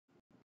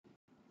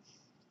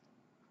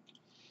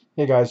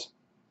Hey guys,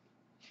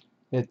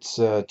 it's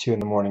 2 in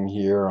the morning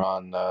here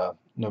on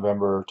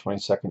November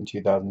 22nd,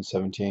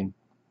 2017,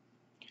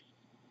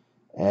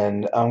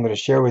 and I'm going to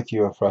share with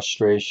you a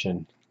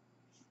frustration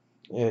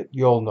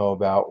you'll know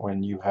about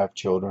when you have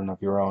children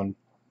of your own.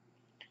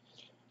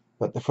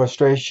 But the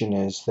frustration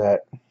is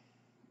that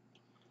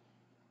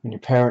when your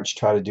parents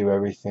try to do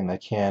everything they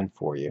can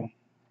for you,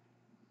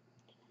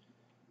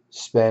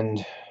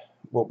 spend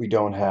what we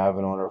don't have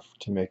in order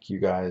to make you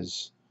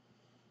guys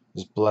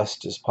as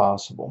blessed as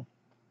possible.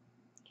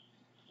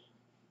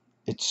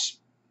 It's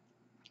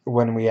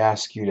when we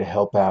ask you to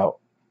help out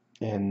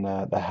in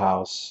the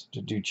house,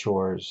 to do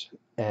chores,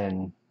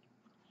 and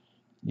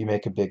you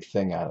make a big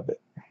thing out of it.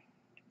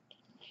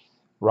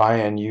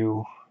 Ryan,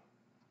 you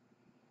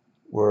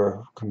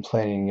were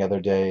complaining the other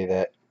day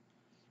that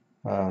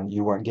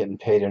you weren't getting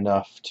paid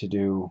enough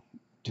to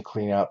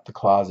clean out the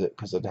closet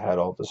because it had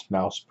all this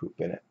mouse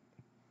poop in it.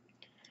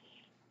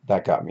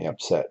 That got me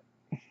upset.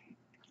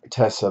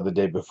 Tessa the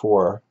day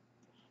before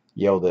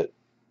yelled at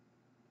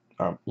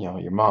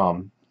your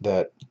mom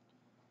that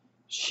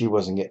she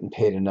wasn't getting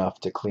paid enough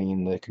to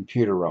clean the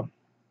computer room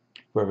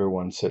where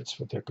everyone sits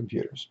with their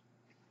computers.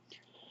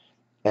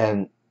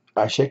 And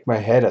I shake my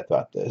head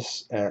about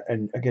this,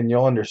 and again,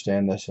 you'll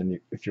understand this, and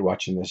if you're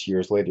watching this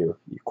years later,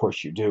 of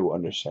course you do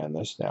understand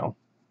this now.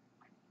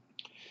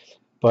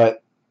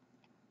 But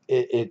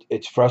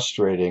it's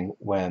frustrating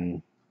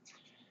when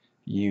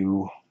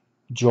you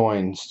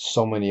join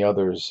so many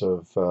others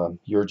of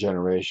your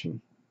generation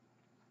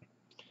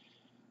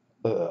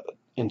uh,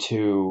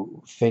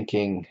 into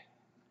thinking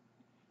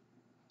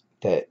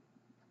that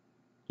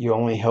you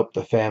only help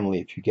the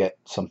family if you get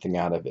something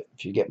out of it,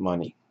 if you get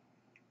money.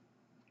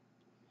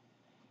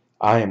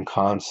 I am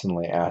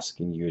constantly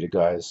asking you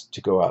guys to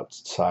go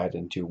outside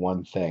and do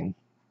one thing.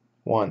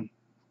 One,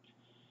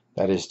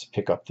 that is to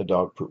pick up the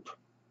dog poop.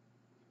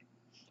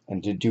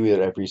 And to do it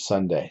every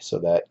Sunday so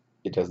that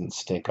it doesn't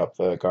stink up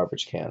the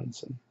garbage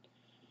cans, and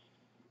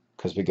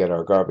because we get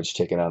our garbage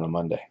taken out on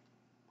Monday.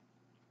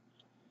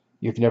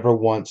 You've never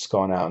once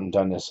gone out and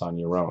done this on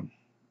your own.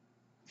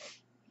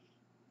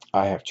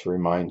 I have to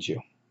remind you.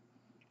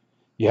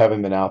 You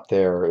haven't been out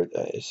there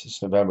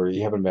since November.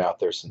 You haven't been out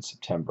there since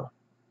September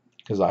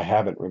because I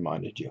haven't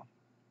reminded you.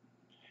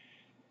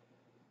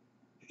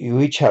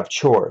 You each have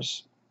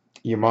chores.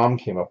 Your mom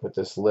came up with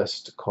this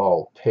list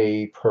called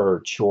Pay Per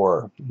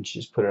Chore, and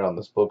she's put it on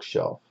this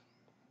bookshelf.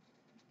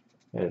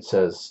 And it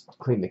says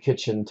clean the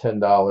kitchen,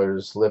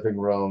 $10, living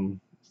room,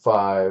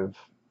 5,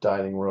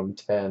 dining room,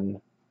 10.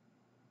 And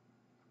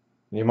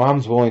your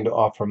mom's willing to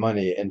offer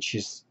money, and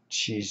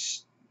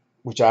she's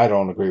which I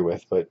don't agree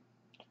with, but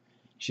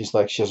she's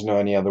like she doesn't know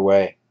any other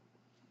way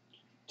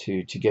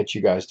to get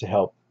you guys to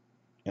help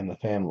in the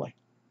family.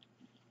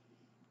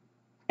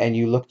 And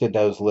you looked at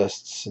those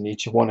lists, and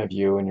each one of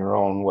you in your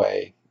own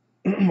way,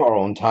 or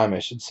own time I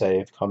should say,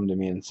 have come to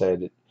me and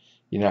said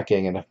you're not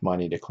getting enough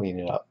money to clean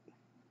it up.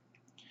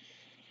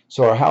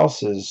 So our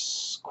house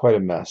is quite a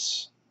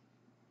mess.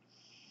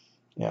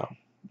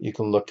 You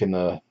can look in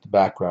the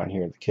background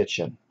here in the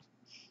kitchen.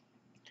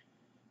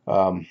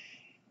 Um,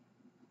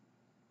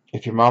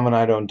 if your mom and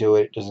I don't do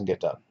it, it doesn't get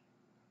done.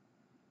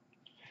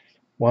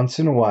 Once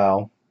in a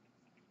while,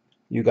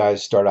 you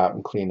guys start out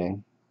in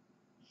cleaning.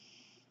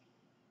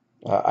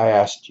 I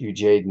asked you,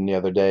 Jaden, the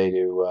other day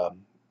to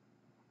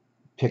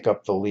pick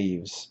up the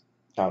leaves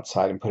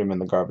outside and put them in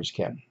the garbage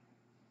can.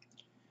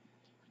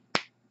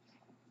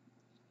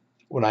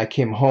 When I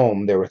came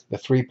home, there were the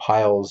 3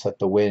 piles that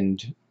the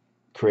wind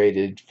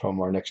created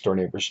from our next door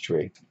neighbor's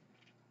tree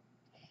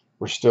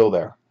were still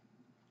there.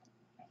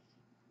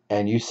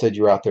 And you said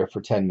you were out there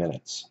for 10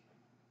 minutes.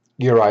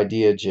 Your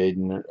idea,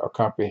 Jaden, or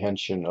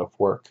comprehension of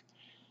work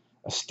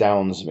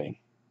astounds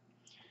me.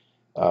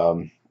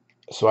 So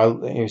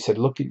you said,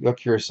 look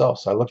yourself.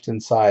 So I looked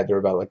inside. There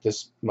were about like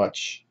this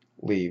much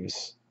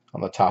leaves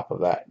on the top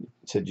of that. You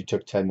said you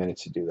took 10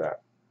 minutes to do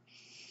that.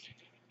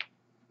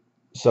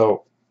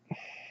 So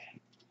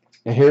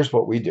here's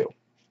what we do.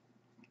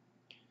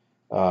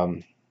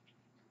 Um,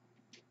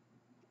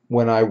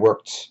 when I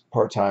worked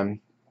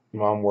part-time,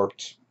 Mom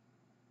worked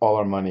all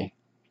our money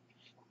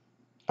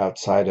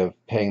outside of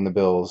paying the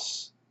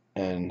bills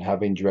and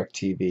having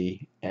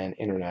DirecTV and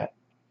internet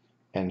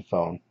and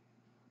phone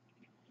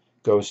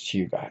goes to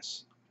you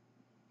guys.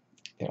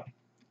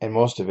 And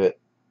most of it,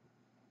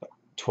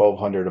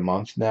 $1,200 a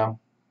month now,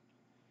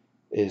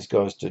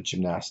 goes to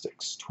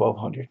gymnastics.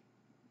 $1,200.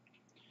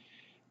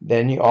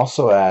 Then you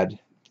also add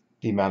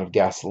the amount of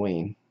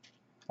gasoline.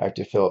 I have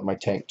to fill up my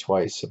tank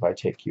twice if I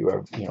take you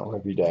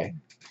every day.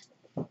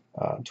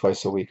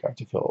 Twice a week I have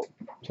to fill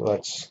it. So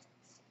that's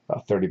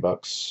about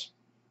 $30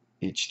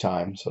 each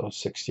time, so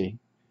 60.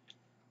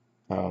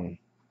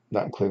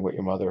 Not including what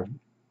your mother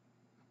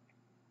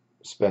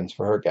spends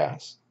for her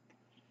gas.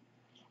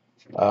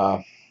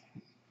 And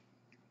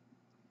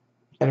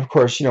of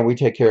course, we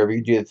take care of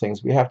you, do the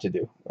things we have to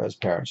do as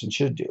parents and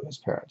should do as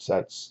parents.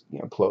 That's,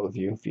 clothe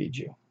you, feed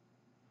you.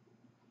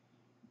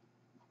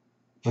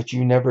 But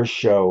you never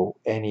show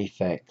any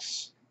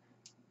thanks.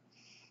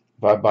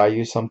 If I buy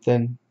you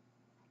something,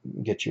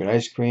 get you an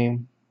ice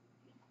cream,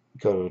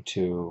 go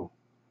to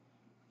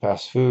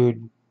fast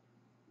food,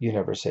 you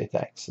never say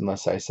thanks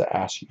unless I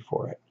ask you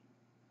for it.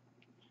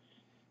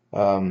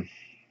 Um,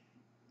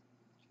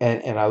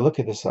 and I look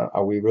at this,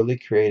 are we really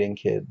creating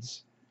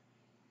kids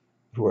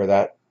who are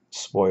that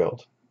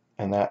spoiled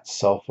and that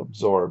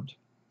self-absorbed?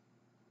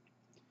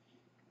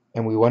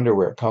 And we wonder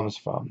where it comes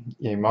from.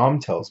 Your mom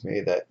tells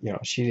me that,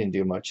 she didn't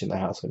do much in the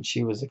house when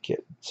she was a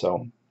kid.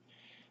 So,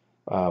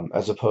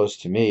 as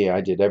opposed to me,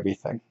 I did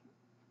everything.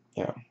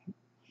 You know,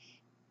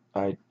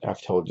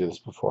 I've told you this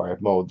before.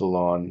 I've mowed the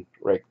lawn,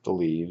 raked the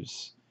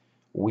leaves,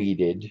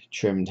 weeded,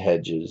 trimmed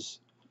hedges,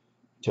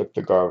 took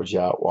the garbage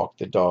out, walked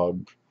the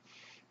dog,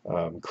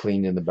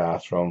 cleaned in the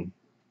bathroom,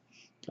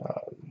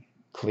 uh,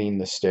 cleaned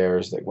the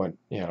stairs that went,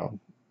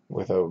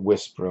 with a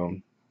whisk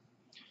broom,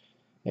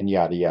 and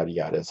yada, yada,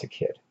 yada as a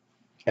kid.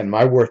 And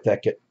my work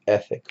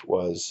ethic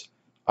was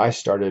I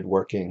started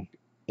working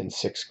in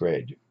sixth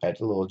grade at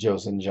Little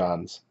Joe's and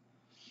John's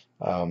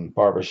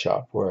barber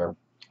shop where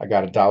I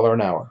got $1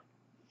 an hour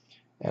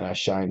and I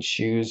shined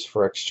shoes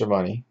for extra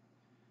money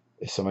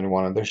if somebody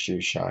wanted their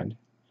shoes shined.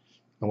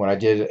 And what I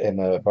did in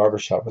the barber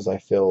shop is I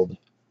filled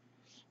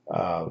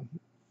uh,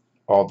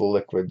 all the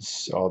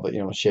liquids, all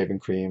the shaving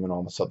cream and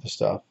all this other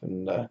stuff,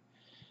 and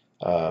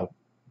uh,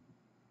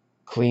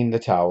 cleaned the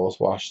towels,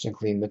 washed and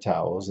cleaned the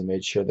towels, and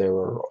made sure they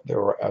were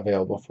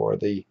available for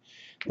the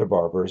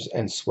barbers,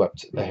 and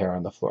swept the hair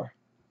on the floor.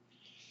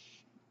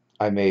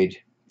 I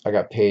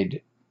got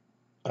paid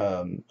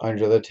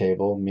under the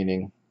table,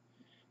 meaning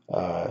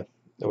uh,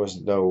 there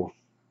was no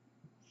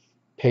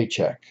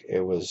paycheck.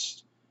 I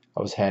was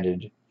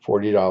handed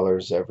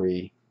 $40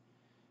 every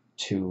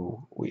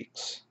 2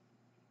 weeks,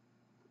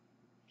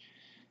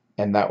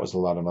 and that was a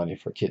lot of money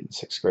for a kid in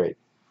sixth grade.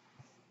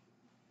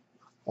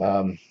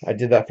 I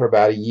did that for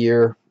about a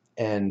year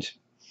and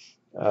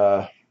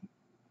uh,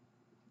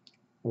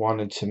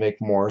 wanted to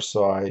make more,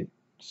 so I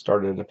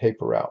started a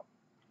paper route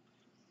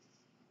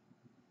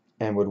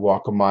and would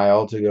walk a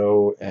mile to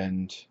go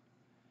and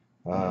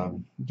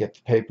get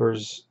the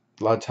papers.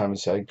 A lot of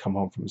times I'd come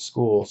home from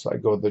school, so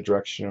I'd go the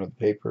direction of the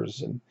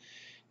papers, and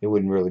it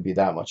wouldn't really be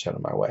that much out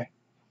of my way.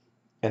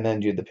 And then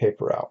do the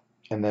paper route,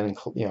 and then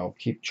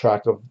keep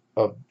track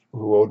of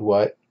who owed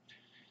what,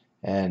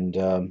 and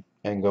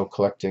go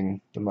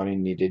collecting the money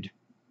needed,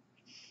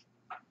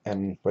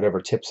 and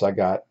whatever tips I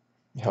got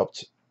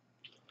helped.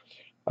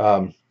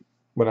 Um,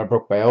 when I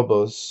broke my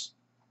elbows,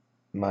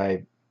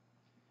 my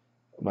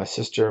my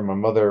sister and my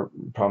mother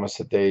promised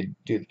that they'd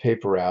do the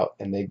paper route,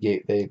 and they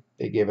gave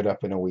it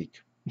up in a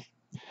week.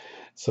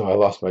 So I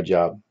lost my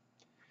job.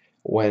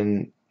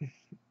 When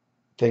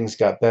things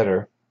got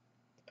better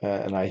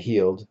and I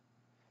healed,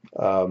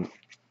 um,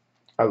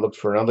 I looked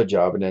for another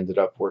job and ended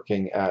up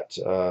working at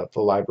the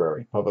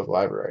library, public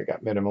library. I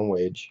got minimum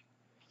wage.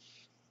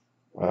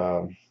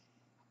 Um,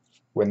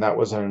 when that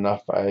wasn't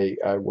enough, I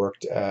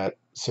worked at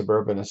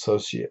Suburban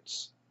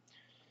Associates,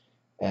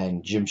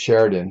 and Jim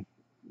Sheridan,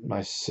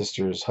 my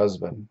sister's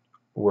husband,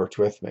 worked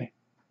with me.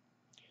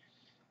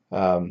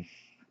 Um,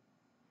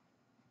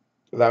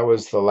 that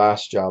was the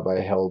last job I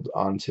held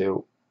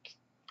onto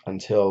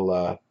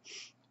until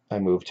I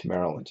moved to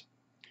Maryland.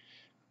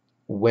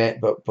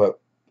 But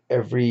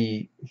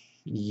every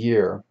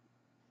year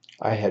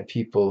I had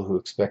people who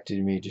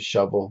expected me to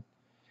shovel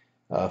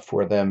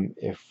for them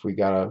if we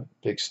got a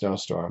big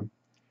snowstorm,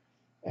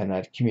 and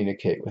I'd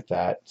communicate with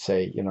that,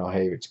 say,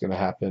 hey, it's going to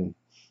happen.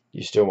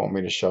 You still want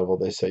me to shovel?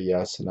 They say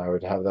yes, and I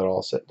would have that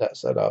all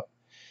set up.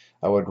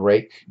 I would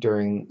rake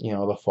during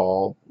the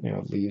fall,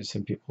 leaves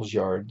in people's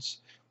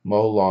yards,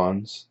 mow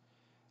lawns,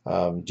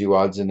 do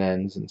odds and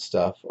ends and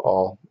stuff,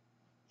 all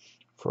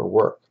for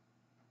work.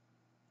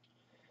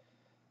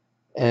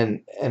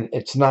 And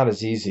it's not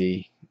as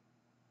easy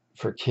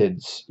for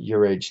kids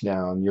your age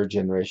now and your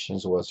generation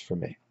as it was for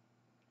me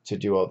to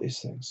do all these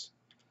things.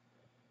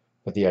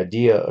 But the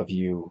idea of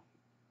you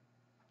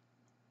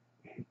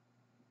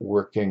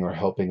working or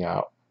helping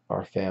out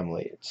our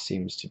family, it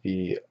seems to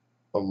be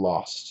a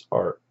lost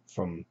art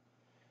from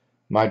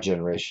my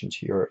generation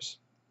to yours.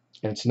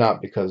 And it's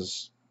not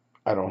because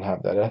I don't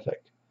have that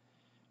ethic.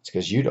 It's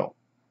because you don't.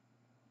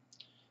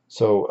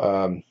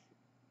 So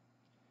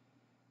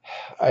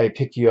I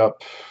pick you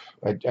up.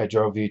 I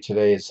drove you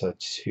today.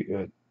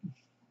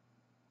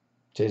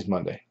 Today's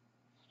Monday.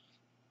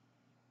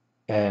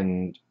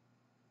 And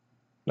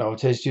no,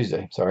 today's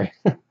Tuesday. Sorry.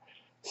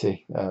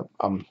 See,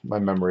 my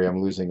memory,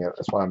 I'm losing it.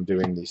 That's why I'm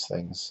doing these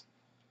things.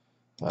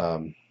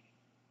 Um,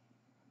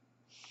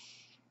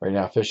 right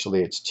now,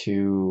 officially, it's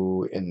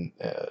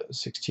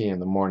 2:16 in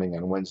the morning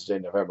on Wednesday,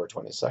 November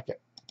 22nd.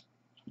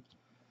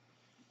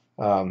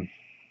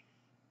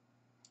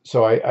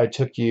 So I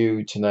took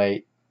you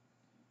tonight,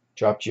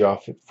 dropped you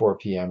off at 4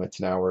 p.m. It's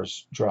an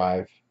hour's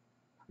drive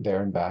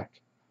there and back,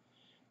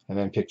 and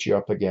then picked you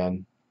up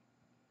again.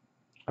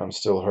 I'm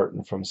still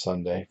hurting from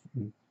Sunday,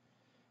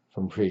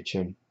 from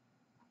preaching.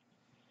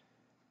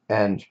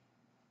 And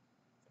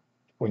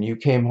when you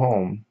came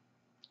home,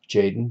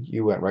 Jaden,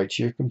 you went right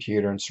to your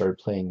computer and started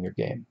playing your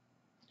game.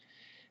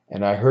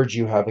 And I heard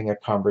you having a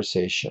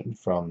conversation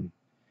from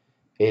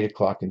 8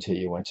 o'clock until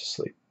you went to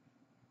sleep,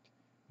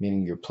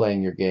 meaning you're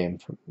playing your game.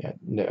 I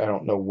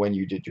don't know when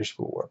you did your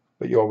schoolwork,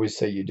 but you always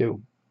say you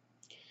do.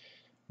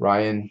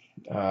 Ryan,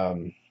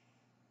 um,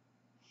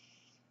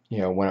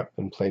 went up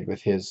and played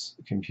with his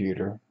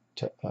computer.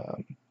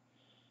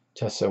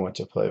 Tessa went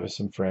to play with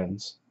some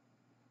friends.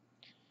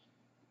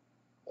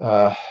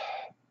 Uh,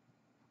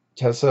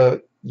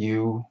 Tessa,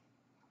 you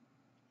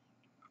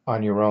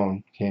on your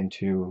own came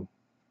to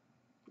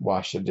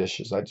wash the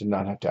dishes. I did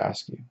not have to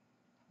ask you.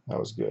 That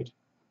was good.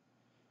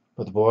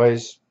 But the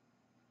boys,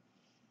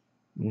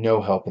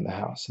 no help in the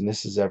house, and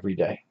this is every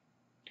day.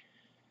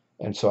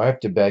 And so I have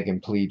to beg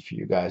and plead for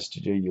you guys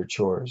to do your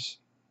chores.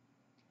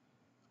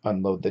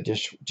 Unload the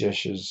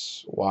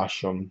dishes,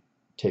 wash them,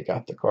 take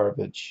out the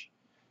garbage,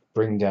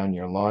 bring down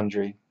your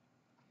laundry.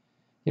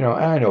 And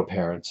I know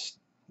parents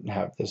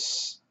have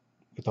this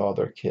with all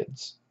their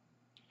kids.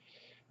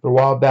 But a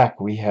while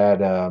back, we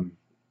had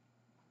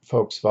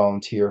folks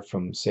volunteer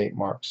from St.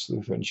 Mark's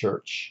Lutheran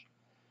Church.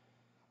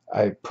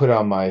 I put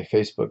on my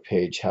Facebook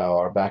page how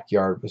our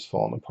backyard was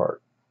falling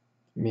apart,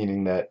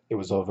 meaning that it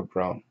was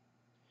overgrown.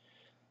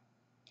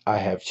 I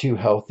have 2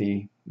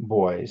 healthy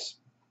boys.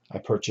 I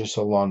purchased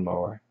a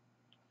lawnmower.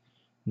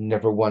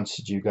 Never once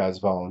did you guys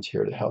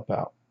volunteer to help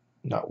out.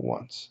 Not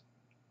once.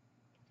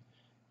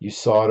 You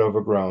saw it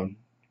overgrown.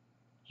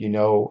 You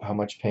know how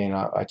much pain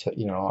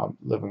I'm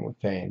living with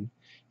pain.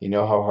 You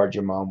know how hard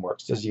your mom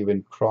works. Does it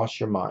even cross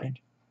your mind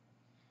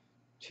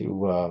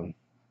to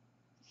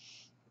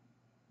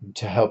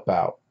help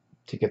out,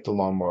 to get the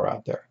lawnmower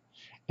out there?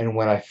 And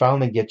when I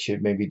finally get you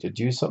maybe to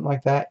do something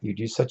like that, you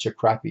do such a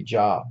crappy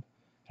job,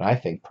 and I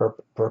think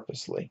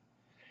purposely,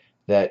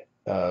 that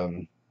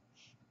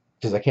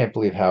because I can't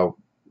believe how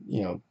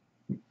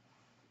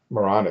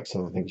moronic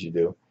some of the things you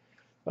do.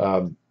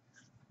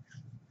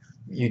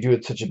 You do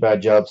it such a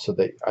bad job so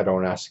that I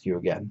don't ask you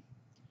again.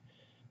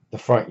 The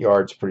front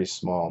yard's pretty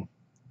small.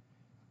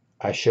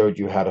 I showed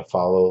you how to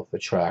follow the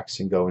tracks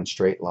and go in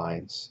straight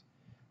lines.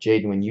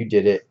 Jaden, when you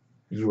did it,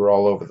 you were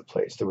all over the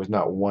place. There was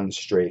not one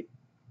straight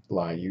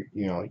line.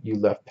 You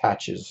left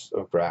patches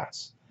of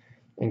grass.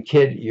 And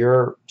kid,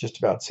 you're just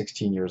about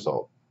 16 years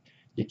old.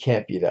 You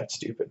can't be that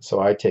stupid.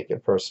 So I take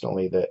it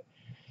personally that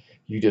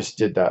you just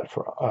did that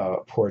for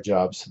a poor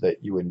job so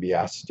that you wouldn't be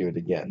asked to do it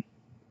again.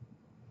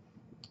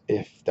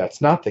 If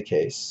that's not the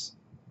case,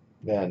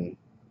 then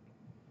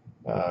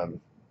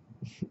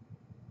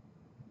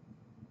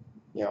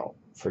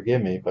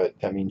forgive me, but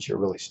that means you're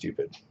really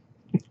stupid.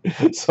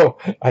 So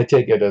I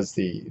take it as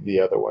the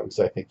other one, because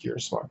I think you're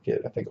a smart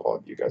kid. I think all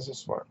of you guys are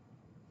smart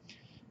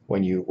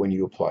when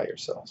you apply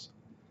yourselves.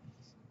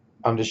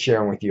 I'm just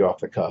sharing with you off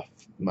the cuff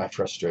my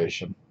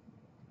frustration.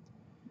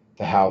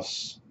 The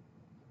house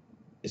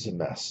is a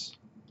mess,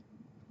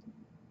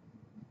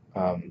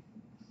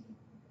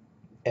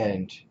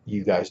 and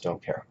you guys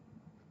don't care.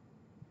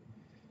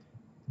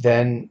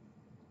 Then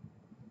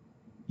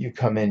you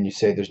come in, you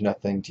say there's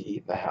nothing to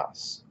eat in the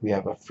house. We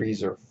have a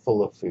freezer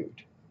full of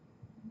food.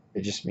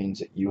 It just means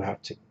that you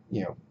have to,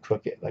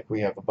 cook it. Like, we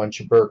have a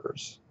bunch of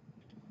burgers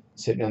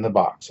sitting in the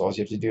box. All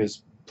you have to do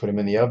is put them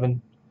in the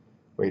oven,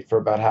 wait for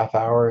about half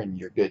hour, and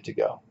you're good to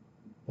go.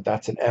 But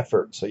that's an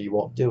effort, so you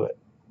won't do it.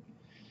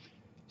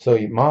 So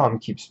your mom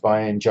keeps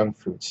buying junk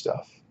food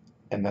stuff,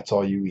 and that's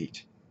all you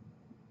eat.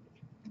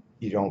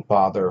 You don't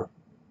bother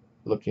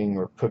looking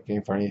or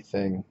cooking for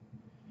anything,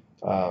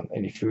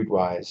 any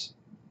food-wise.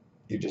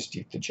 You just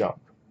eat the junk.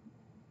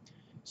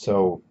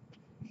 So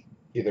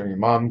either your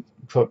mom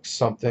cooks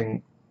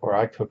something or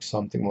I cook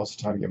something. Most of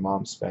the time your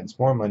mom spends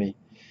more money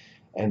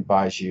and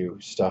buys you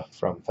stuff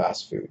from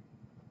fast food.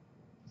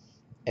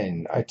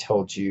 And I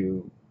told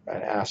you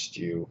and asked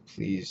you,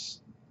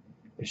 please,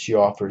 if she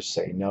offers,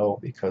 say no,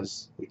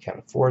 because we can't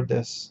afford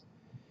this.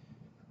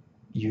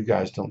 You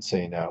guys don't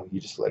say no. You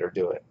just let her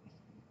do it.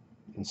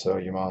 And so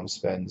your mom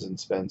spends and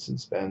spends and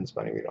spends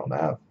money we don't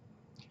have.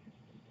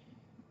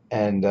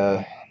 And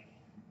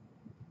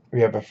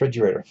we have a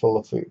refrigerator full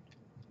of food,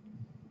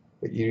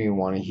 but you don't even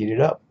want to heat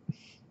it up.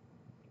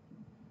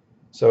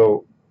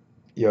 So,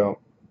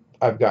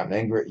 I've gotten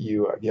angry at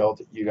you. I've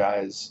yelled at you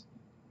guys.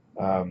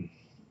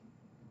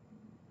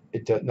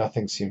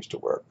 Nothing seems to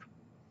work.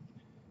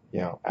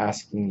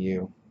 Asking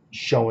you,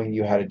 showing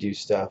you how to do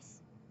stuff.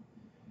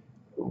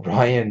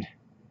 Ryan,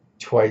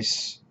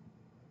 twice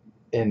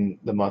in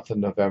the month of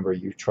November,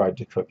 you tried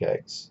to cook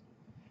eggs,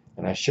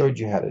 and I showed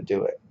you how to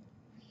do it.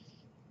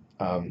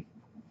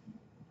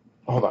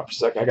 Hold on for a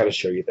second. I got to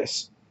show you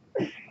this.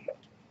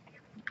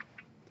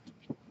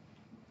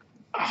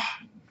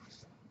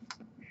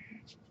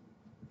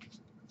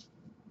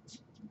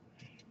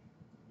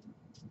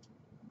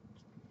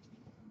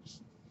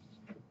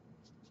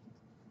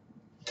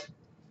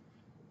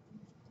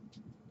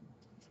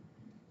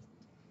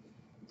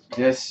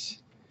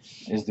 This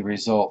is the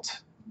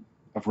result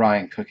of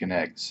Ryan cooking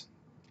eggs.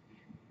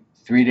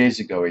 3 days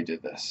ago he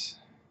did this.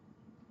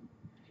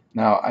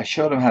 Now, I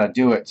showed him how to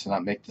do it to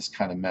not make this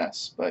kind of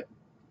mess, but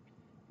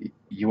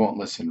you won't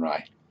listen,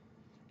 Ryan.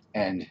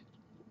 And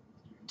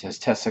Does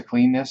Tessa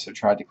clean this or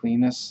try to clean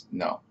this?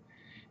 No.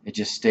 It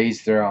just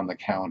stays there on the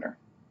counter.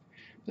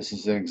 This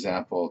is an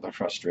example of the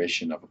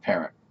frustration of a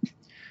parent,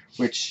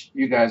 which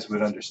you guys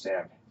would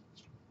understand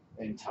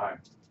in time.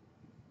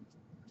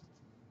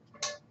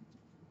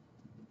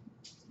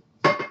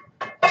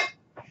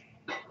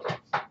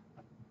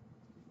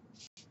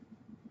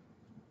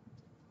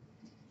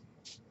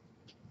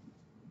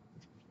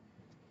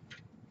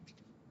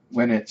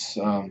 When it's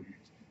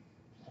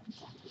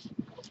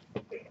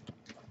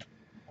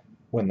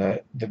when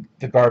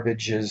the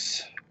garbage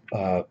is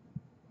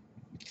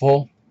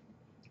full,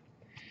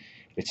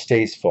 it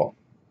stays full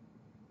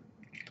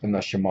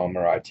unless your mom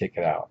or I take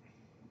it out,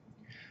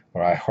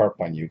 or I harp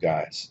on you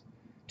guys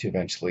to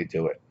eventually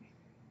do it.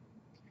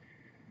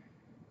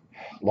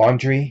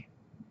 Laundry,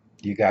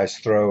 you guys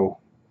throw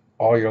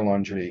all your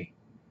laundry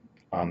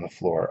on the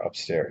floor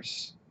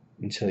upstairs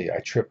until I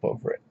trip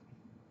over it.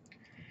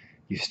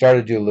 You start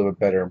to do a little bit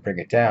better and bring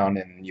it down,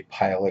 and you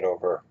pile it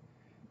over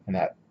in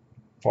that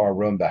far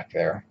room back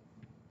there,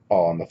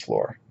 all on the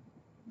floor,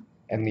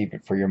 and leave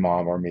it for your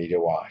mom or me to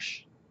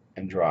wash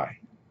and dry.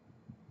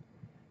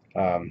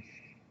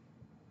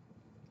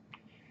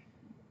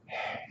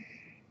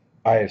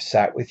 I have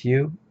sat with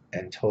you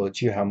and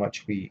told you how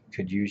much we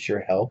could use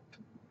your help,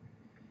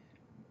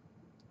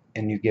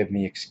 and you give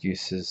me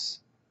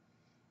excuses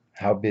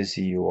how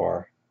busy you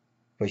are,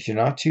 but you're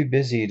not too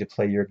busy to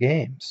play your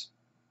games.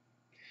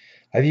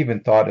 I've even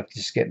thought of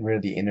just getting rid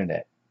of the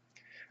internet.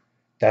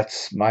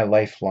 That's my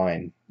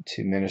lifeline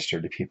to minister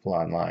to people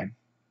online.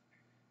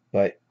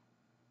 But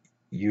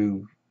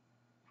you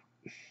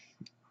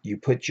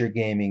put your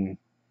gaming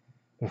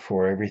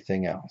before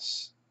everything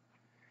else.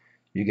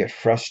 You get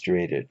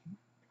frustrated.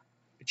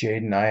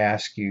 Jaden, I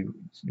ask you,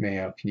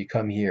 can you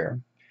come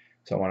here?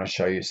 So I want to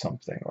show you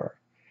something, or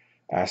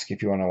ask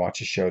if you want to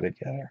watch a show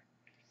together.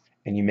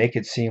 And you make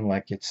it seem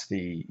like it's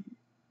the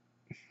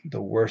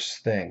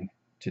worst thing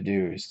to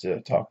do is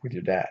to talk with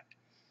your dad.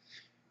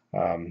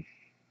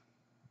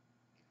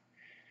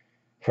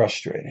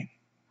 Frustrating.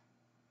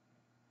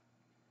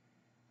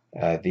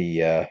 I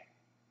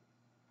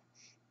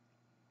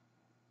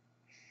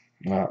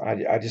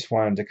just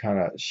wanted to kind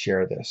of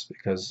share this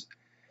because,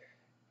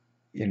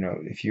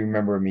 if you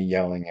remember me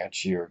yelling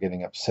at you or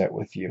getting upset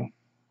with you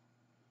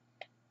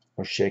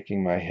or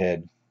shaking my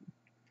head,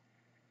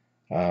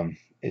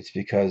 it's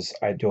because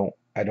I don't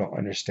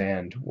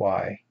understand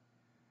why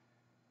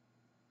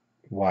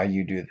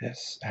you do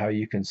this, how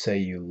you can say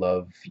you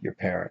love your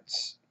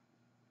parents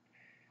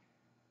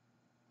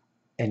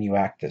and you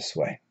act this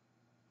way.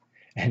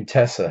 And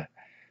Tessa,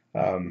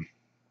 when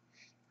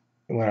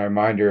I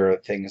remind her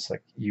of things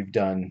like you've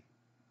done,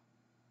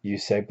 you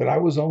say, but I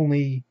was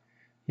only,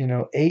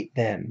 8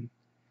 then.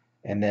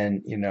 And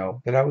then,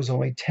 but I was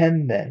only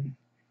 10 then.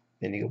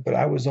 Then you go, but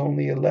I was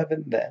only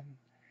 11 then.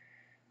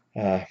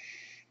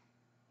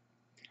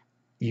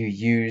 You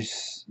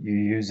use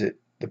it,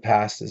 the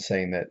past, as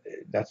saying that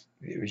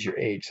it was your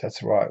age.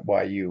 That's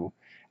why you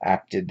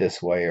acted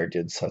this way or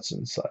did such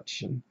and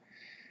such. And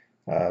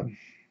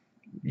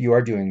you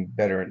are doing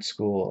better in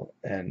school,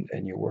 and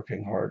you're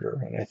working harder.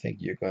 And I think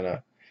you're going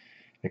to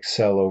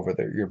excel over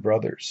your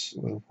brothers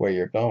with where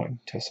you're going,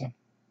 Tessa.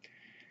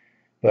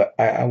 But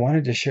I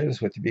wanted to share this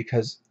with you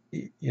because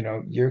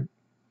you're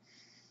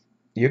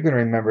going to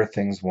remember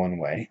things one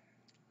way,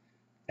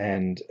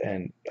 and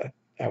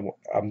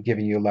I'm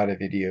giving you a lot of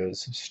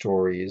videos of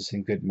stories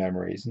and good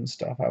memories and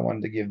stuff. I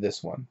wanted to give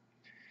this one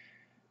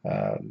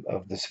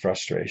of this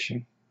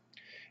frustration.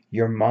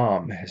 Your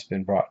mom has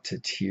been brought to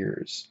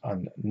tears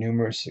on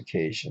numerous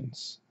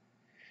occasions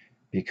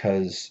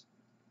because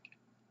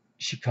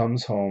she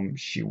comes home,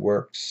 she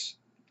works,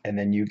 and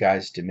then you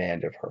guys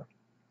demand of her,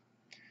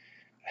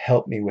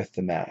 help me with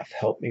the math,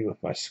 help me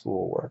with my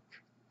schoolwork,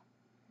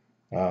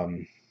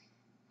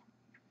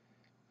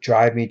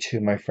 drive me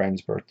to my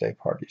friends' birthday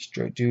parties,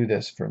 do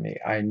this for me,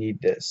 I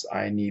need this,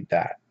 I need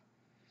that.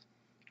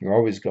 You're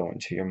always going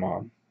to your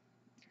mom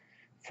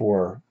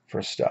for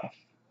stuff,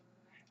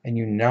 and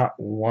you not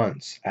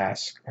once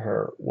ask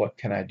her, what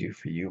can I do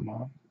for you,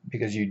 Mom,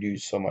 because you do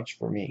so much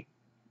for me.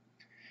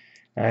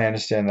 And I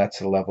understand that's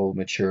a level of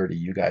maturity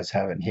you guys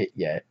haven't hit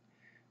yet,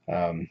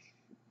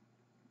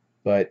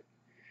 but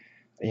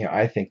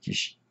I think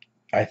you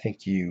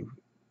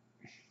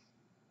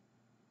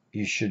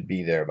should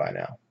be there by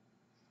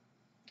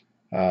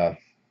now.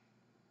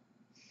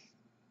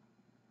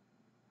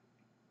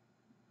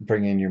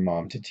 Bringing your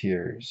mom to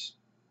tears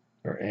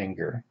or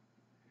anger,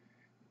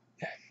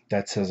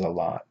 that says a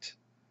lot.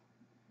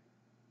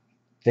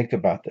 Think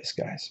about this,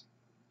 guys,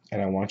 and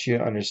I want you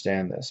to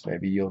understand this.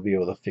 Maybe you'll be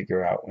able to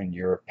figure out when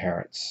you're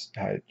parents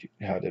how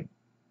to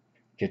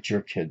get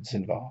your kids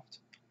involved.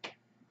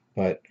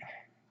 But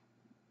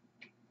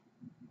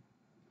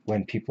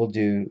when people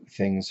do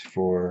things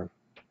for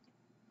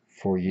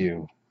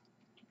you,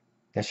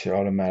 that should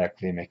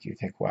automatically make you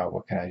think, wow,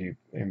 what can I do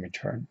in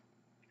return?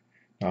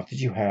 Not that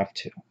you have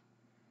to.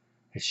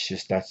 It's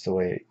just that's the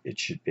way it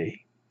should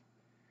be.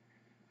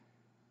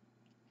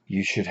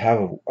 You should have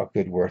a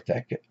good work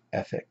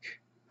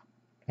ethic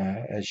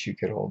as you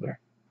get older.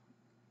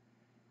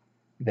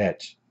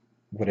 that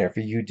whatever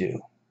you do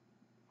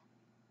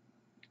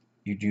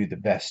the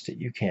best that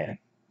you can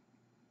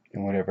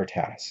in whatever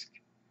task.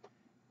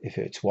 If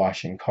it's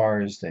washing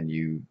cars, then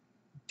you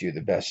do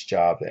the best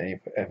job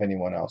of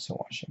anyone else in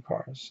washing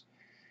cars.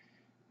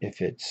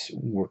 If it's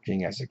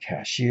working as a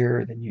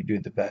cashier, then you do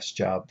the best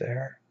job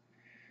there.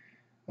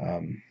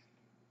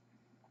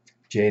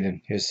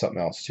 Jaden, here's something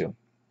else too.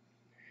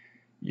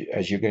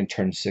 As you're going to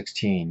turn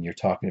 16, you're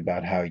talking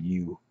about how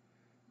you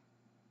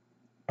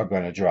are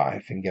going to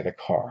drive and get a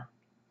car.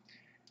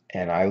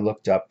 And I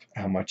looked up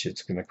how much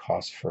it's going to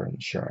cost for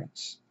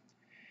insurance.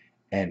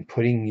 And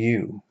putting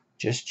you,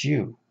 just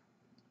you,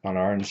 on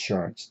our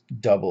insurance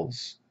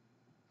doubles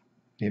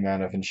the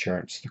amount of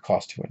insurance, the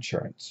cost to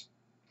insurance.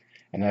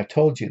 And I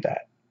told you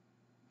that.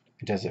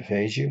 Does it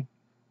faze you?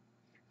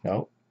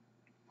 No.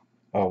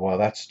 Oh, well,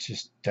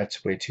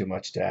 that's way too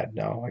much, Dad.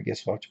 No, I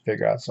guess we'll have to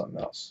figure out something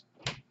else.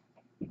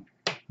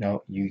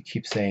 No, you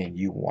keep saying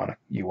you want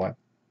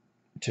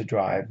to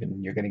drive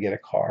and you're going to get a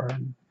car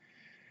and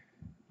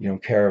you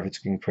don't care if it's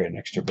going to create an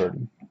extra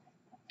burden.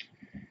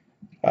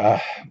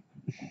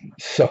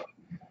 So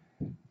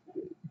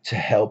to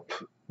help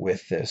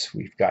with this,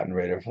 we've gotten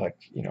rid of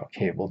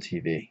cable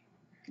TV.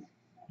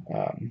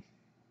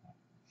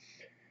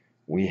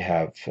 We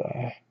have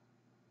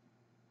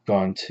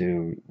gone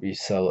to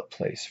resell it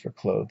place for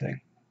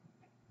clothing.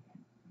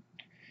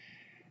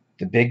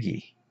 The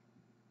biggie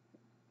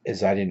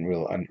is, I didn't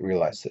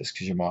realize this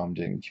because your mom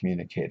didn't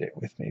communicate it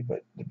with me,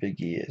 but the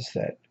biggie is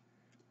that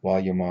while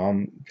your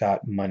mom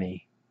got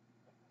money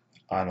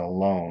on a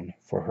loan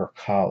for her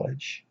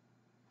college,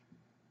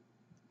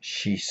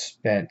 she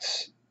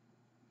spent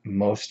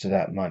most of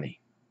that money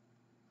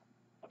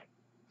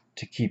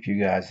to keep you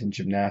guys in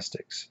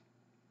gymnastics.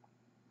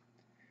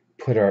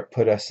 Put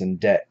us in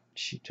debt.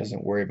 She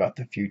doesn't worry about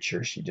the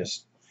future. She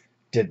just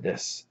did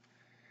this.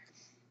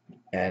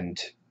 And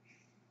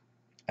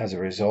as a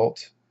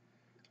result,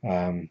 it's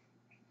going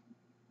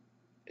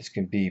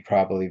to be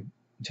probably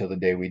until the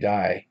day we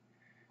die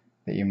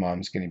that your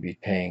mom's going to be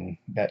paying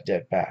that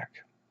debt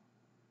back.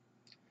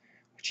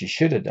 What she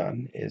should have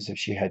done is, if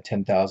she had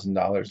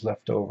 $10,000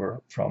 left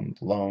over from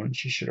the loan,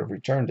 she should have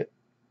returned it.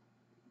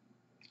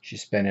 She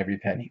spent every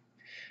penny.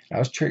 I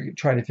was trying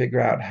to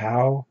figure out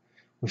how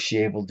was she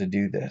able to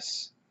do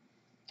this,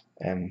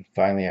 and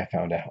finally I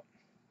found out.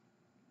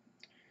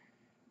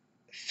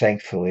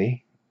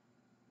 Thankfully,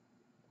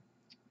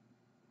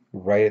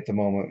 right at the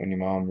moment when your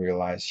mom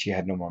realized she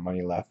had no more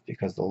money left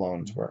because the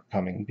loans weren't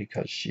coming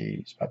because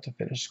she's about to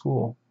finish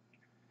school,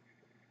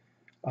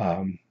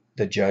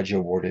 the judge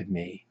awarded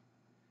me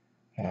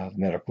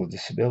medical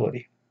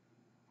disability.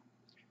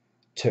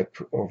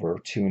 Took over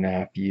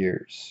 2.5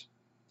 years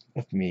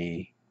of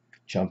me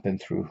jumping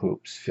through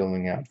hoops,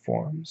 filling out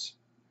forms.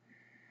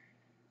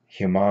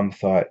 Your mom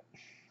thought,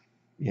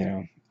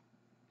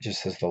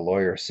 just as the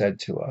lawyer said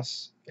to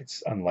us,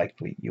 it's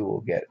unlikely you will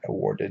get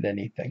awarded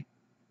anything.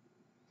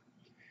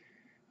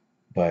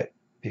 But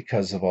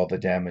because of all the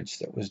damage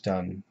that was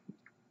done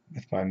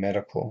with my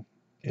medical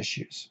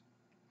issues,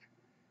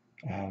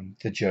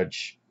 the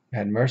judge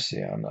had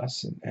mercy on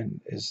us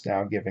and is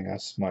now giving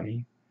us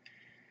money,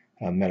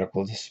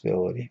 medical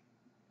disability.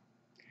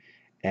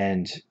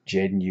 And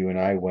Jaden, you and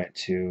I went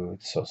to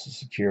the Social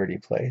Security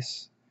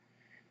place,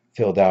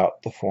 filled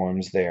out the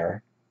forms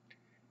there,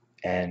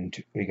 and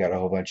we got a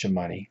whole bunch of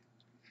money,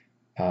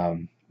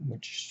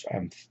 which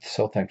I'm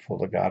so thankful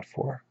to God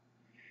for.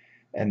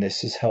 And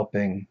this is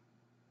helping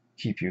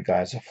keep you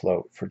guys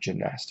afloat for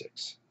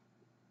gymnastics.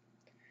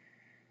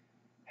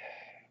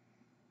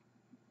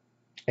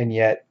 And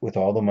yet, with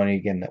all the money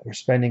again that we're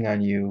spending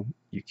on you,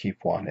 you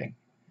keep wanting.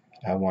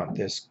 I want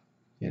this,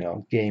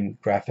 game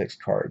graphics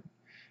card,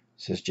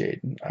 says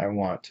Jaden. I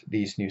want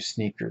these new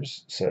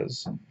sneakers,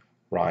 says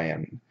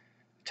Ryan.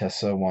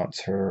 Tessa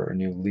wants her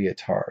new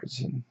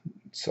leotards, and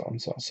so on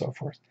and so on and so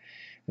forth.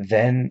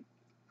 Then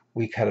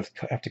we kind of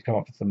have to come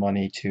up with the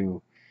money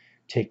to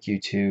take you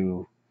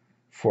to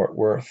Fort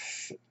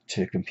Worth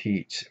to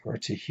compete, or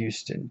to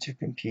Houston to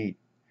compete.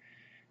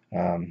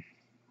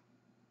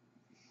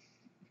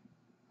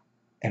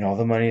 And all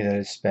the money that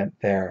is spent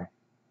there,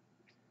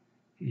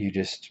 you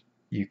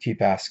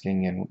keep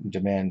asking and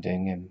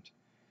demanding,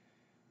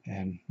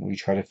 and we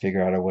try to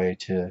figure out a way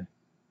to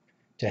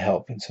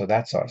help. And so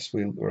that's us.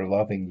 We're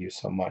loving you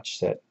so much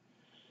that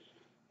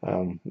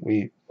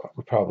we're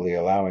probably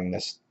allowing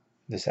this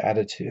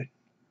attitude.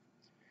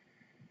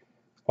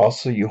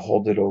 Also, you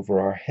hold it over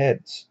our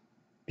heads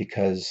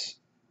because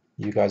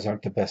you guys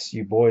aren't the best,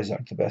 you boys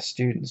aren't the best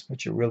students,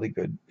 but you're really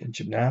good in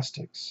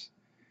gymnastics.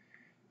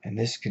 And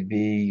this could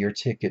be your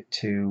ticket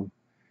to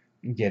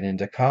get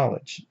into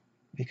college,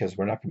 because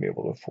we're not going to be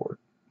able to afford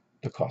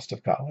the cost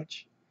of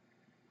college.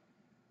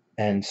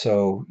 And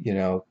so,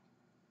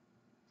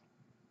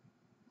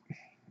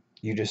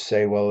 you just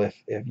say, well,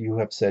 if you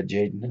have said,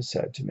 Jaden has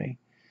said to me,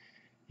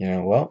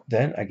 well,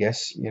 then I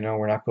guess,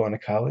 we're not going to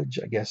college.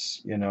 I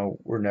guess,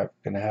 we're not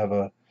going to have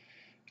a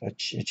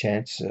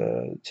chance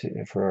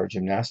for our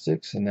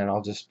gymnastics, and then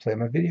I'll just play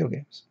my video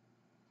games.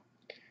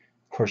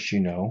 Of course,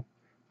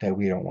 that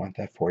we don't want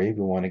that for you.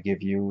 We want to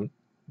give you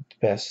the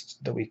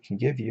best that we can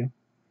give you.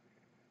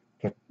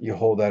 But you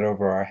hold that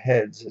over our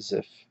heads as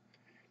if,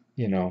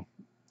 you know,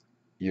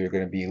 you're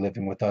going to be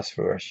living with us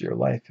for the rest of your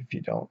life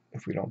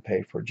if we don't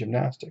pay for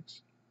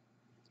gymnastics.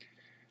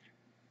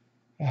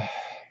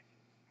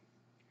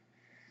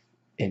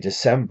 In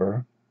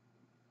December,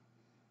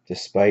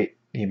 despite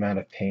the amount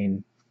of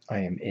pain I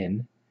am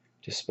in,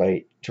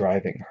 despite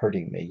driving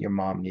hurting me, your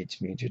mom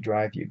needs me to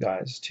drive you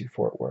guys to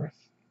Fort Worth.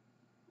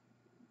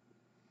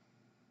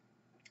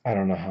 I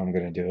don't know how I'm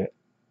going to do it.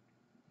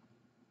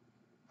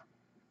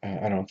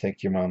 I don't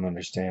think your mom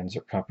understands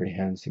or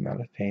comprehends the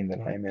amount of pain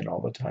that I am in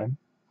all the time.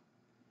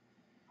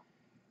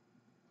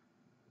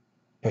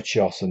 But she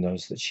also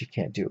knows that she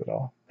can't do it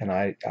all, and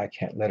I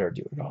can't let her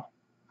do it all.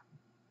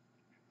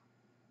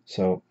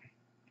 So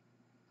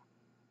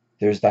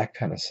there's that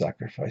kind of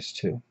sacrifice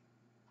too.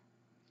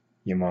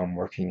 Your mom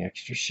working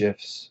extra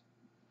shifts,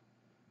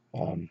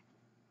 and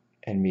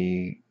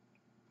me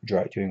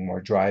doing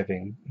more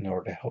driving in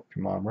order to help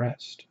your mom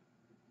rest.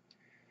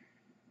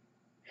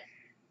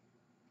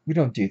 We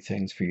don't do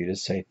things for you to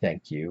say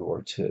thank you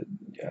or to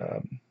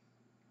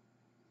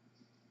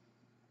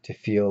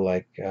feel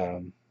like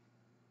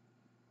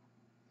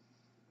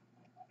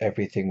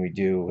everything we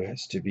do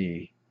has to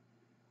be,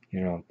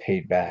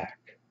 paid back.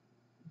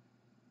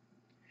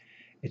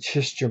 It's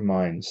just your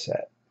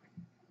mindset.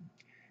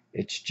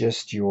 It's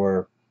just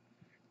the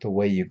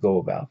way you go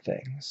about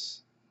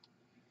things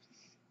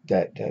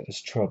that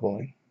is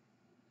troubling.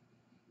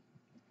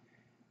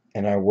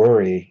 And I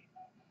worry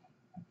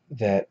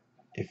that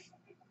if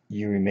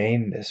you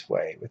remain this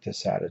way with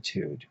this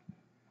attitude,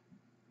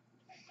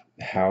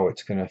 how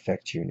it's going to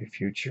affect you in the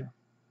future.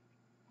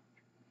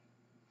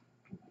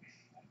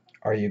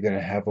 Are you going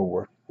to have a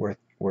work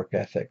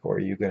ethic, or are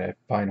you going to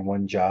find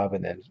one job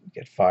and then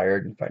get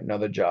fired and find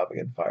another job and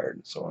get fired,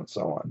 and so on and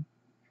so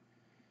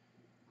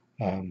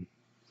on?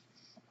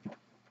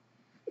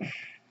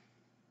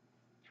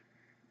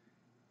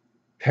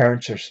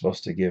 Parents are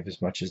supposed to give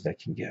as much as they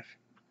can give.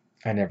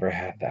 I never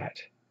had that.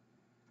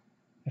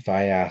 If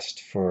I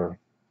asked for,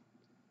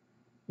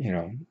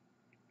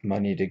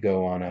 money to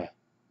go on a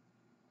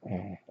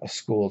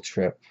school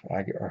trip,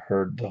 I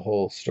heard the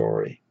whole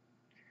story.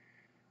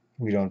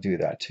 We don't do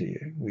that to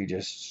you. We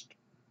just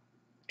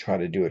try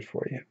to do it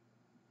for you.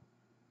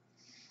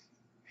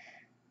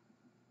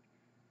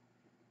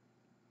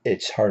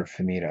 It's hard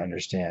for me to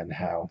understand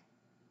how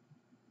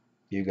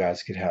you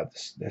guys could have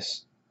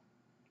this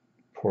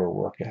poor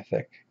work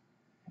ethic,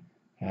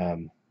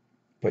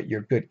 but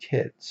you're good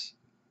kids.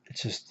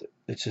 It's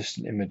just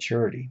an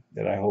immaturity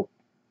that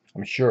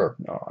I'm sure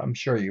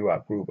you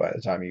outgrew by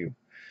the time you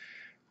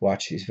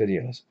watch these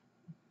videos.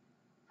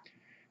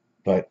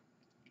 But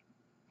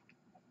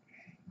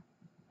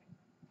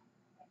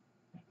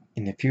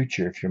in the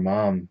future, if your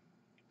mom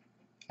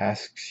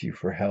asks you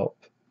for help,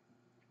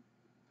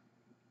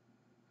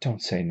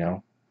 don't say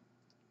no.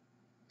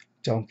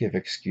 Don't give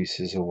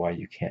excuses of why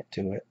you can't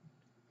do it.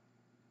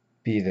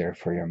 Be there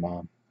for your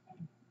mom.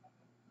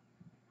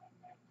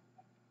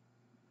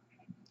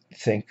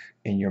 Think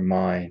in your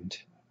mind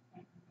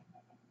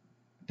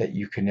that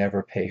you can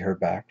never pay her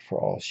back for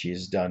all she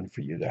has done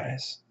for you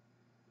guys.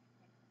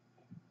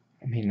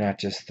 I mean, not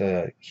just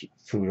the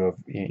food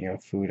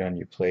on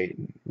your plate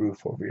and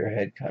roof over your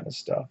head kind of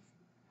stuff,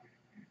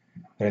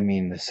 but I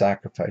mean the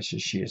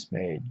sacrifices she has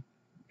made.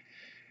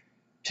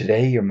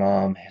 Today, your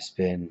mom has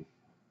been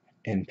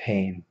in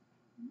pain.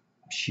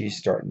 She's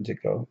starting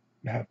to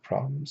have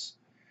problems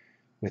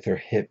with her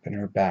hip and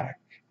her back,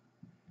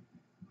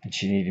 and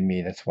she needed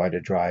me, that's why, to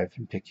drive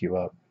and pick you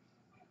up.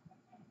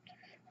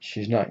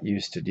 She's not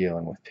used to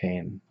dealing with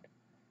pain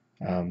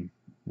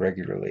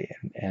regularly,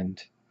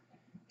 and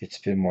it's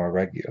been more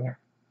regular.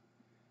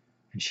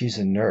 And she's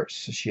a nurse,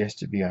 so she has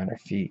to be on her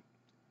feet.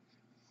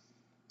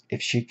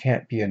 If she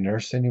can't be a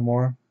nurse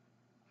anymore,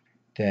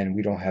 then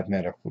we don't have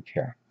medical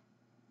care.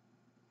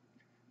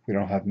 If we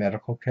don't have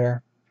medical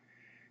care,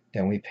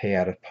 then we pay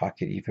out of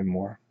pocket even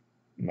more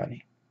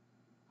money.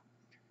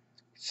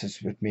 This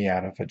is with me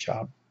out of a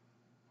job.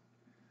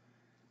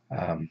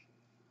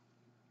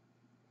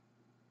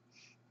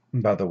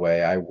 By the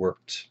way, I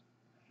worked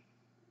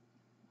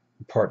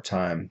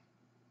part-time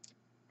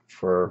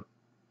for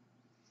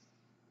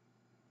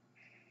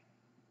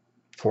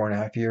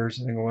 4.5 years,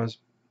 I think it was,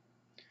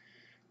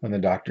 when the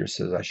doctor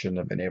says I shouldn't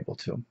have been able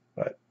to,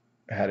 but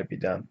it had to be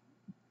done.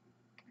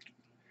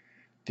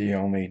 The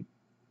only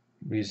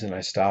reason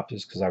I stopped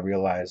is because I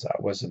realized I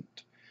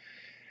wasn't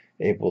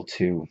able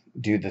to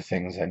do the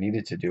things I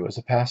needed to do as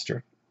a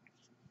pastor.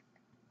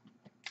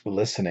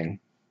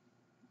 Listening,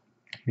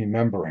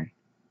 remembering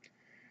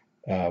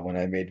when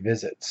I made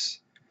visits.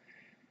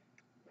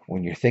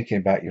 When you're thinking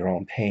about your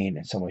own pain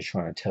and someone's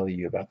trying to tell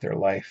you about their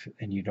life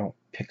and you don't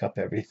pick up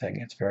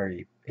everything,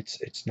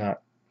 it's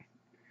not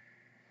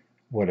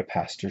what a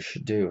pastor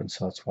should do. And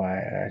so that's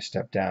why I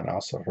stepped down. It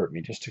also hurt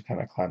me just to kind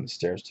of climb the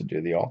stairs to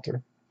do the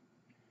altar.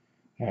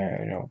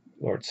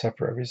 Lord's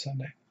Supper every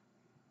Sunday.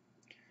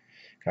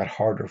 Got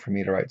harder for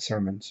me to write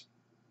sermons.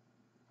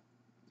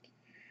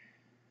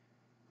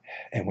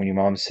 And when your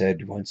mom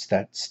said once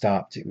that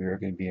stopped, we were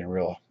going to be in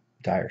real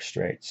dire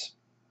straits.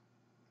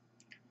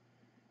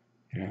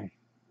 You know,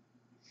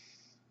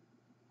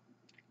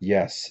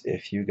 yes,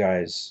 if you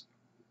guys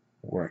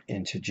weren't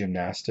into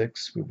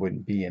gymnastics, we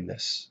wouldn't be in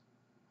this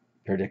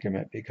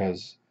predicament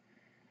because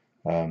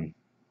um,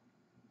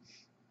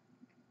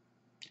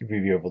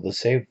 we'd be able to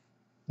save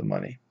the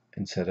money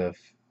instead of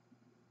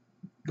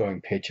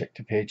going paycheck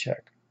to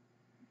paycheck.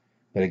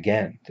 But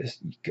again,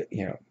 this,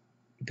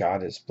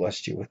 God has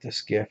blessed you with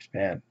this gift,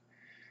 man.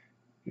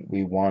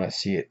 We want to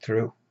see it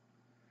through.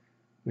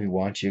 We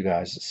want you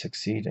guys to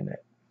succeed in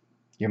it.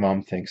 Your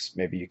mom thinks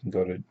maybe you can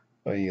go to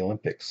the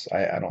Olympics.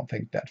 I don't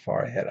think that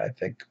far ahead.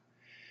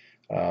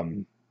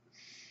 Um,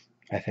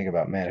 I think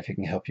about, man, if it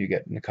can help you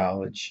get into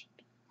college,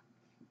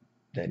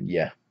 then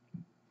yeah,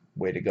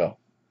 way to go.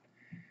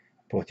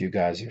 Both you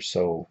guys are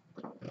so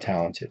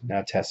talented.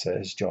 Now Tessa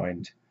has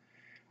joined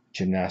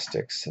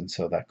gymnastics, and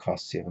so that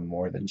costs even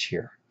more than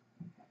cheer.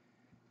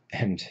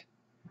 And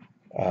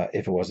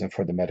if it wasn't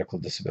for the medical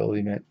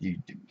disability, it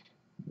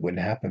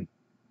wouldn't happen.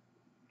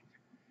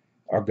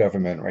 Our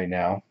government right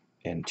now,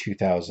 in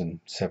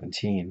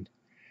 2017,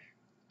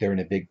 they're in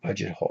a big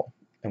budget hole.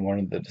 And one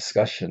of the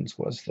discussions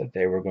was that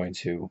they were going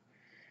to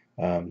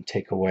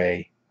take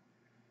away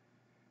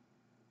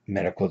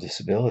medical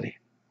disability,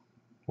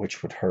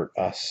 which would hurt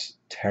us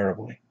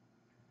terribly.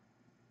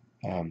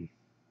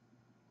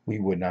 We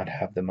would not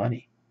have the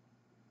money.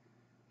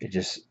 It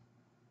just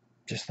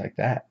like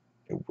that.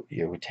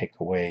 It would take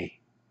away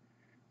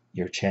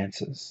your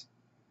chances.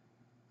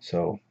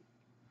 So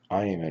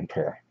I am in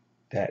prayer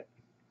that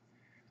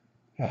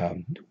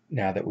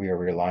now that we are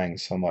relying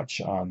so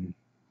much on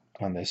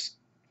this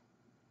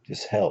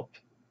help,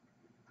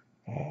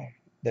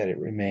 that it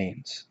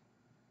remains.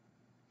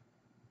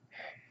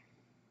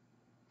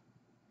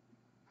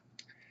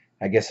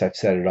 I guess I've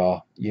said it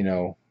all.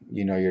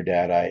 Your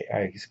dad.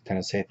 I kind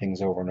of say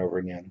things over and over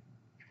again.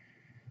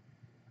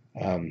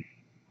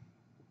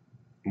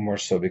 More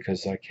so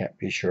because I can't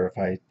be sure if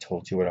I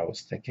told you what I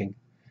was thinking,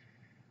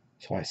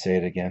 so I say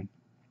it again.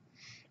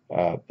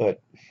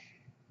 But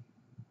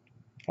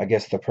I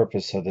guess the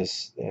purpose of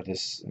this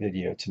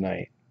video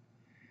tonight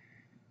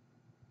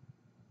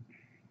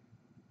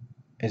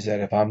is that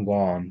if I'm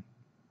gone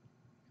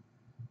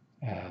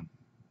and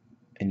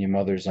your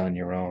mother's on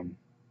your own,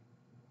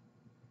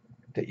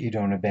 that you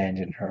don't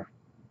abandon her,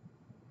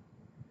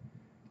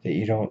 that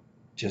you don't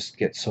just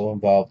get so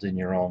involved in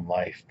your own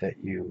life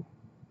that you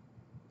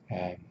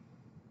um,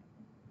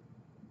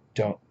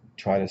 don't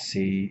try to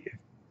see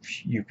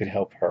if you could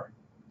help her.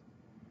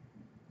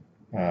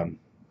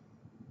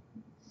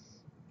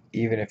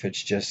 Even if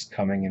it's just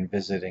coming and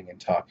visiting and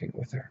talking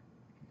with her,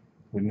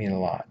 would mean a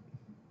lot,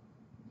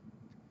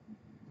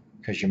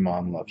 because your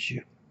mom loves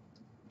you.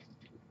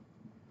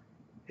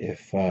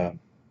 If your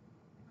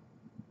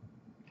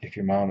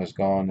mom is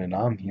gone and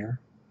I'm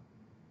here,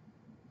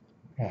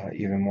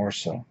 even more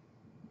so.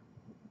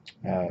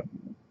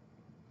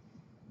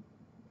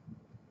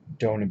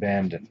 Don't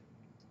abandon.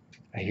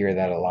 I hear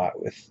that a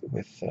lot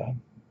with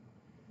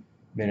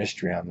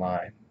ministry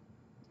online,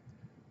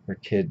 where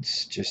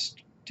kids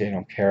just, they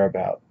don't care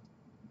about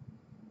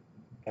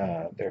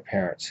their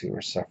parents who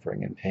are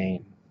suffering in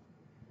pain.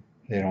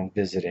 They don't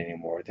visit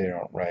anymore. They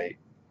don't write.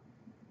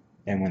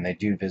 And when they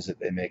do visit,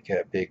 they make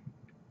a big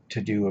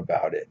to-do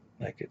about it,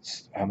 like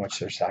it's how much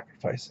they're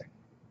sacrificing.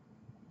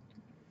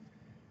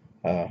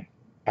 I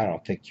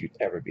don't think you'd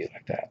ever be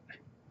like that,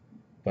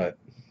 but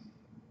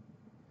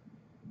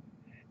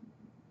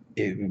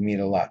it would mean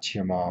a lot to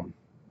your mom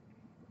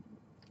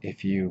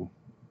if you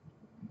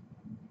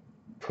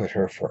put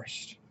her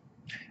first.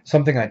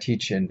 Something I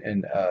teach in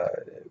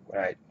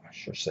when I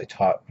should say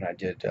taught when I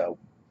did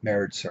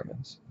marriage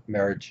sermons,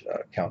 marriage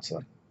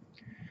counseling.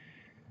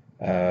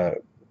 I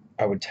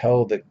would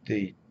tell the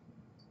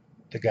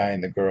guy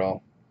and the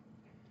girl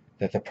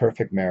that the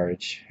perfect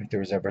marriage, if there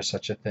was ever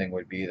such a thing,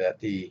 would be that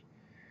the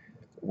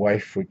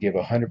wife would give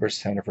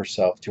 100% of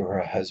herself to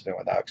her husband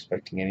without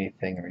expecting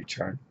anything in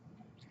return.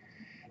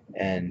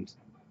 And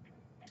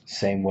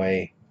same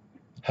way,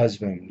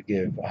 husband would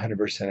give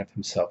 100% of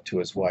himself to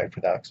his wife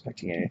without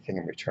expecting anything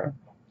in return.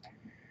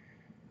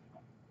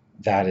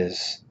 That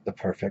is the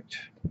perfect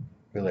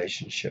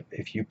relationship.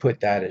 If you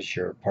put that as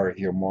your part of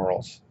your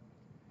morals,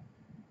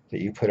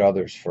 that you put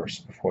others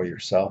first before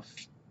yourself,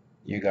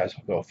 you guys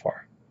will go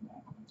far.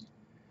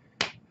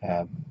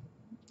 I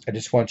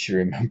just want you to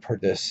remember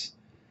this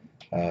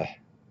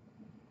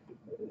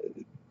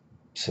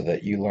so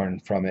that you learn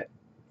from it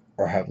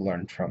or have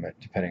learned from it,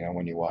 depending on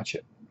when you watch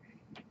it.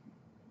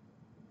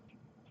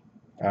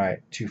 All right,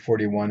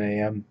 2:41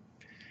 a.m.,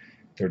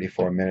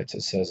 34 minutes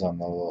it says on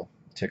the little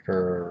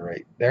ticker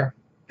right there.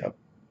 Yep.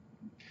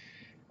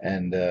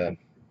 And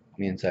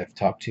means I've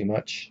talked too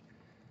much.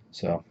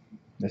 So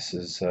this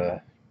is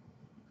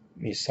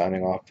me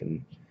signing off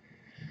and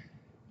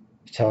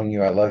telling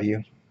you I love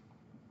you.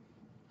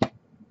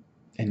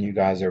 And you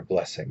guys are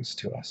blessings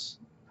to us.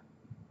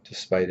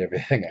 Despite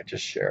everything I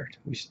just shared,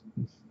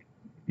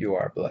 you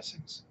are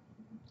blessings.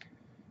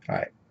 All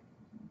right.